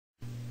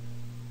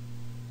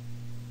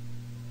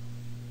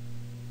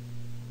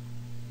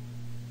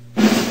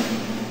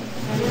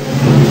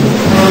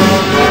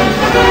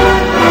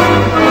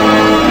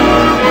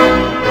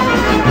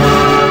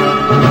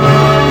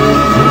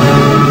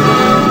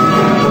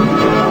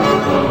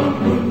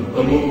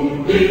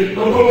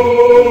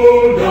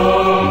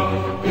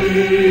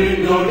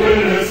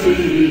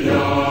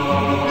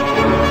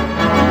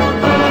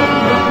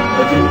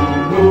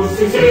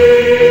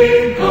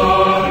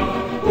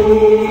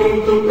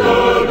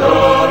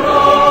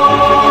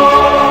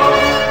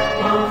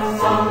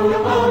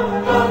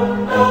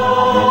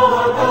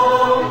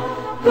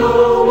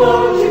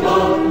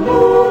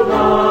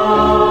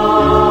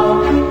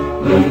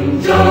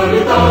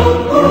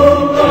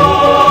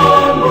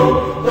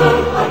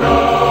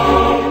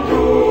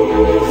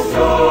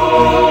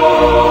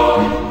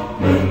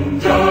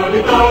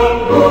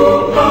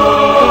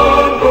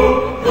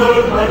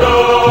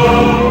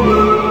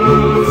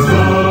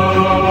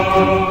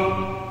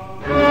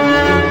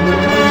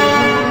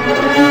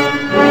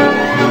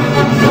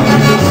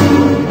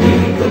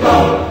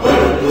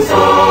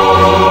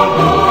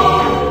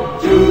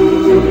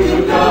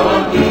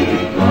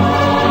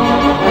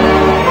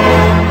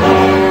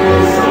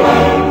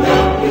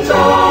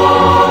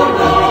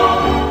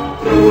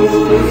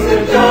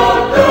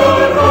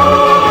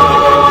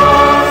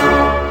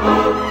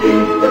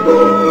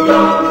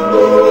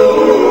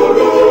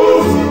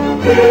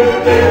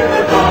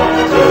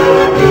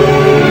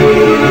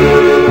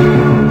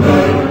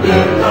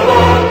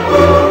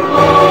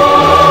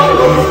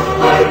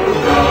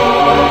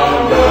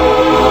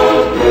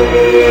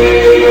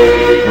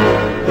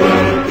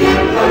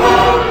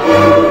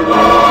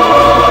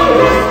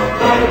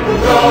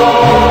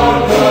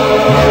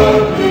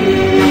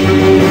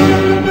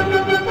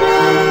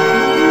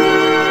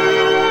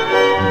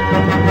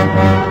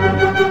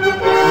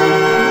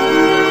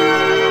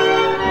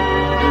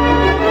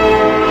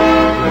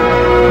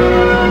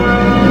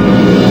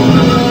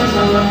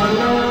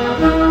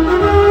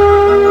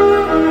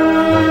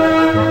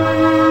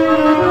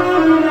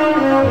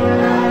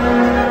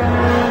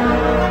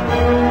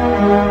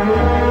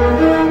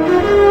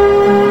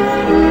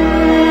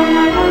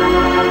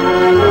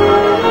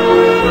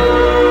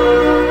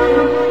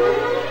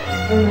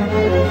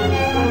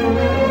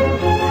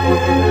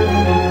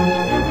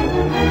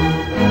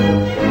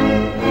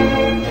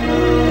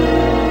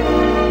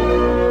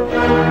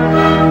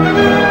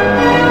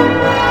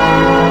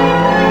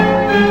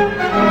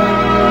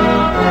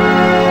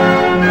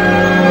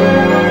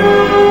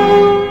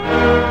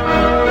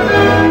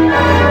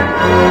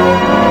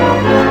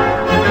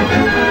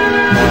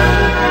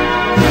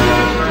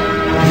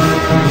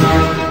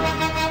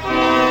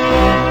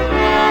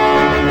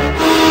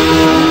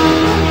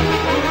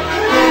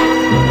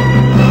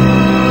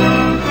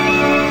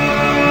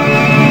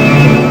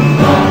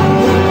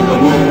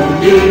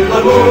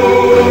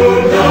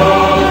muda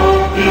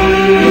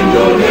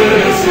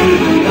Indonesia,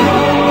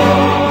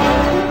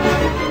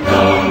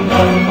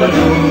 dengan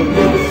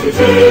menunggu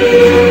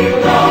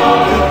cinta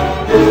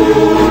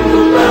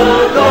untuk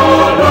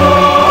negara.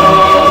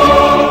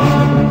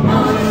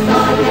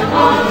 Masanya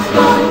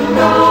akan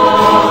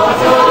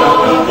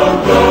datang,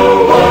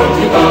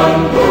 kewajiban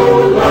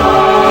pula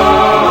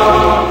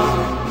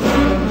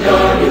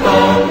menjadi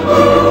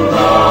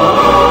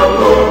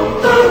tanggunganmu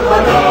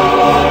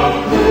terhadap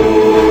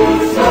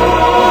nusa,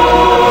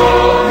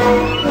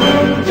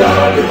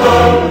 menjadi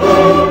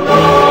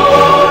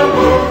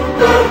tanggunganmu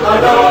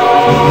terhadap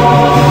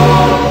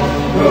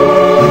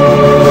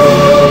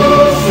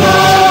nusa.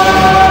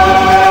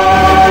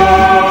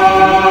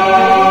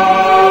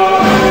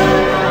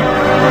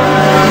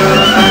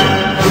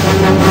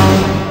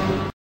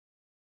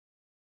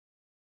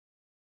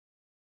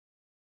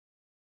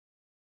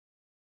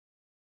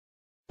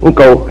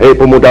 Engkau, hei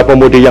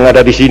pemuda-pemudi yang ada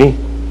di sini,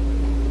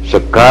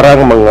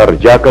 sekarang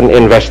mengerjakan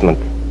investment.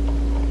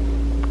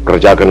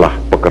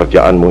 Kerjakanlah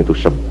pekerjaanmu itu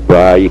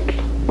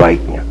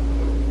sebaik-baiknya.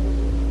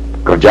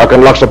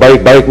 Kerjakanlah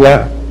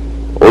sebaik-baiknya,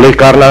 oleh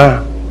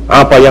karena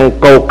apa yang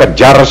kau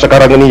kejar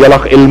sekarang ini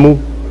ialah ilmu.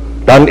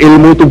 Dan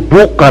ilmu itu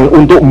bukan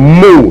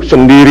untukmu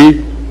sendiri,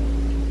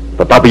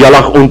 tetapi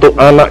ialah untuk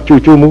anak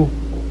cucumu,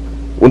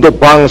 untuk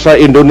bangsa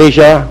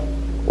Indonesia,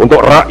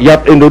 untuk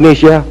rakyat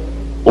Indonesia,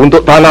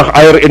 untuk tanah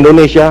air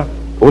Indonesia,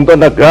 untuk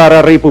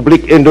negara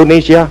Republik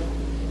Indonesia.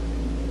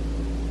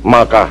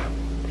 Maka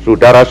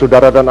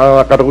saudara-saudara dan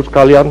anak-anakku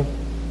sekalian,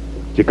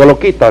 jikalau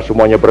kita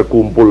semuanya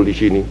berkumpul di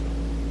sini,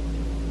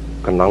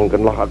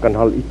 kenangkanlah akan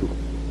hal itu.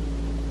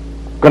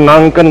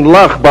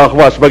 Kenangkanlah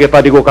bahwa sebagai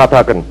tadi gue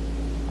katakan,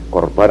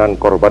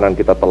 korbanan-korbanan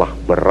kita telah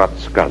berat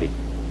sekali.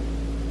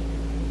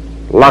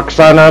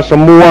 Laksana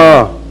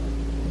semua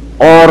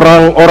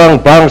orang-orang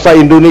bangsa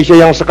Indonesia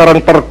yang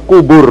sekarang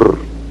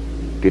terkubur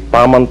di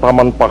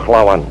taman-taman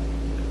pahlawan,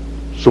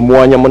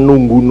 semuanya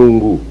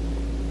menunggu-nunggu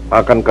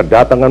akan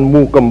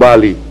kedatanganmu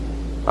kembali,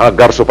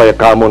 agar supaya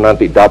kamu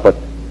nanti dapat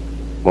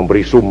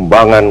memberi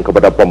sumbangan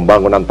kepada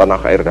pembangunan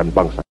tanah air dan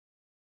bangsa.